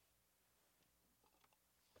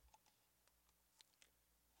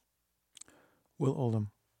Will Oldham.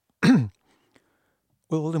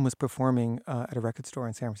 Will Oldham was performing at a record store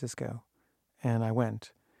in San Francisco, and I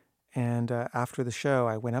went. And after the show,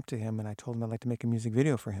 I went up to him and I told him I'd like to make a music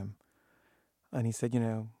video for him. And he said,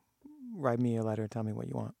 write me a letter, tell me what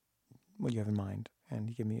you want, what you have in mind. And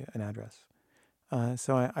he gave me an address.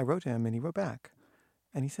 So I wrote to him and he wrote back.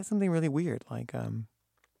 And he said something really weird, like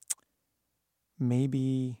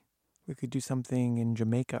maybe we could do something in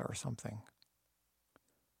Jamaica or something.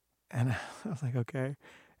 And I was like, okay.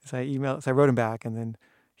 So I wrote him back, and then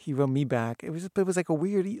he wrote me back. It was like a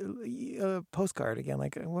weird postcard again.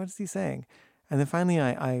 Like, what is he saying? And then finally,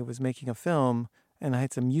 I was making a film, and I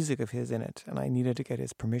had some music of his in it, and I needed to get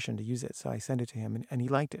his permission to use it. So I sent it to him, and he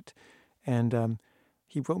liked it. And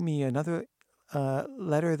he wrote me another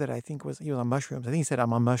letter that I think he was on mushrooms. I think he said,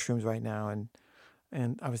 I'm on mushrooms right now,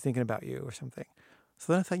 and I was thinking about you or something.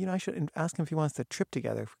 So then I thought, I should ask him if he wants to trip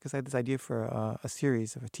together, because I had this idea for a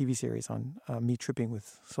TV series on me tripping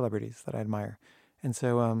with celebrities that I admire. And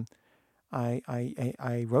so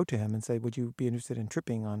I wrote to him and said, would you be interested in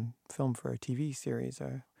tripping on film for a TV series?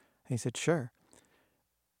 And he said, sure.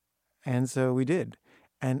 And so we did.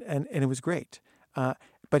 And it was great.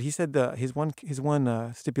 But he said his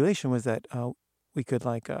one stipulation was that we could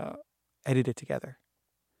edit it together.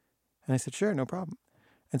 And I said, sure, no problem.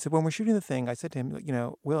 And so when we're shooting the thing, I said to him,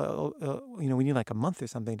 Will, we need like a month or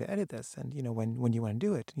something to edit this. And, when you want to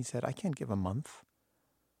do it? And he said, I can't give a month.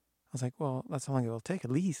 I was like, well, that's how long it will take, at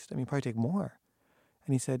least. I mean, probably take more.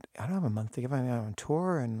 And he said, I don't have a month to give. I'm on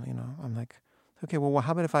tour. And, I'm like, okay, well,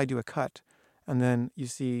 how about if I do a cut? And then you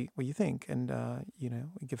see what you think. And,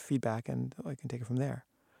 we give feedback and I can take it from there.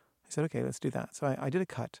 I said, okay, let's do that. So I did a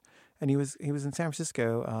cut. And he was in San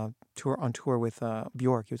Francisco on tour with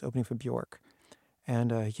Bjork. He was opening for Bjork.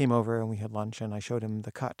 And he came over and we had lunch and I showed him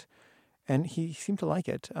the cut. And he seemed to like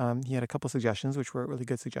it. He had a couple suggestions, which were really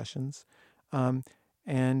good suggestions. And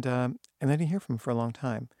I didn't hear from him for a long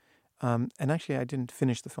time. And actually, I didn't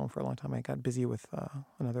finish the film for a long time. I got busy with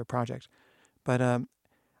another project. But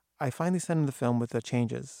I finally sent him the film with the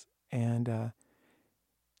changes. And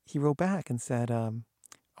he wrote back and said, I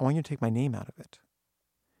want you to take my name out of it.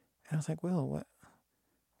 And I was like, Will, what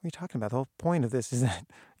are you talking about? The whole point of this is that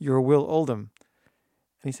you're Will Oldham.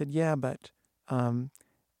 And he said, yeah, but I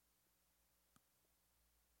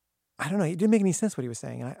don't know. It didn't make any sense what he was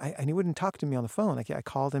saying. And he wouldn't talk to me on the phone. Like, I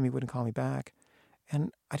called him. He wouldn't call me back.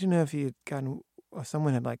 And I didn't know if he had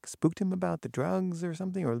someone had spooked him about the drugs or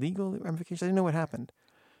something, or legal ramifications. I didn't know what happened.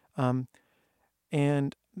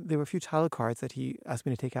 And there were a few title cards that he asked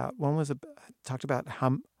me to take out. One was talked about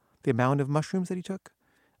the amount of mushrooms that he took.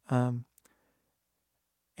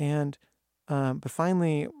 But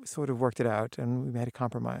finally sort of worked it out and we made a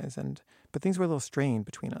compromise. But things were a little strained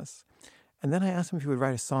between us. And then I asked him if he would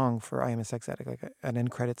write a song for I Am a Sex Addict, like an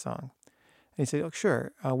end credit song. And he said, oh,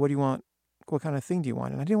 sure. What do you want? What kind of thing do you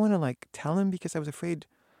want? And I didn't want to tell him because I was afraid.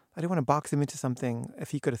 I didn't want to box him into something if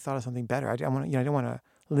he could have thought of something better. I didn't want to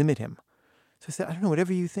limit him. So I said, I don't know,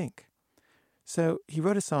 whatever you think. So he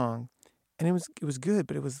wrote a song and it was good,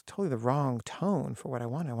 but it was totally the wrong tone for what I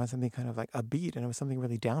wanted. I wanted something kind of like upbeat, and it was something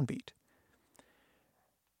really downbeat.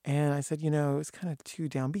 And I said, it's kind of too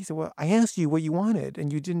downbeat. He said, well, I asked you what you wanted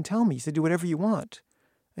and you didn't tell me. You said, do whatever you want.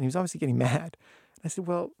 And he was obviously getting mad. I said,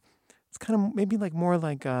 well, it's kind of maybe more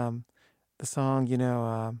like the song,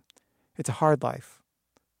 It's a Hard Life.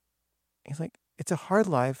 He's like, It's a Hard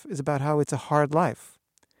Life is about how it's a hard life.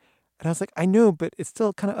 And I was like, I know, but it's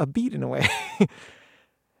still kind of upbeat in a way.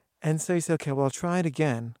 And so he said, okay, well, I'll try it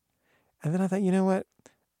again. And then I thought, you know what?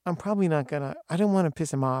 I'm probably not I don't want to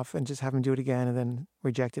piss him off and just have him do it again and then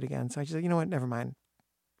reject it again. So I just said, you know what? Never mind.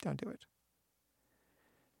 Don't do it.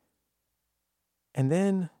 And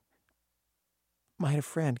then I had a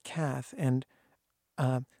friend, Kath, and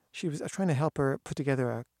I was trying to help her put together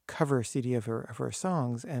a cover CD of her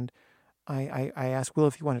songs. And I asked Will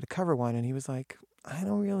if he wanted to cover one. And he was like, I'm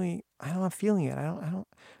not feeling it.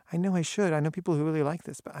 I know I should. I know people who really like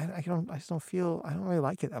this, but I don't really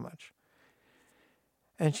like it that much.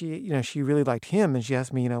 And she really liked him, and she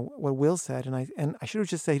asked me, what Will said, and I should have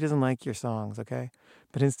just said he doesn't like your songs, okay?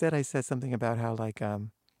 But instead I said something about how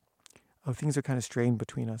things are kind of strained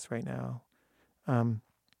between us right now. And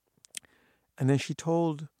then she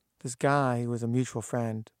told this guy who was a mutual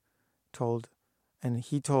friend, and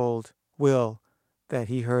he told Will that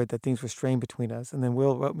he heard that things were strained between us. And then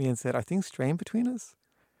Will wrote me and said, are things strained between us?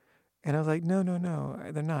 And I was like, no,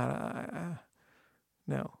 they're not.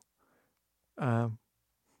 No.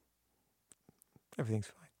 Everything's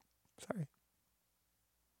fine. Sorry.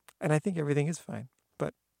 And I think everything is fine.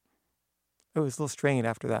 But it was a little strained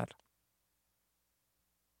after that.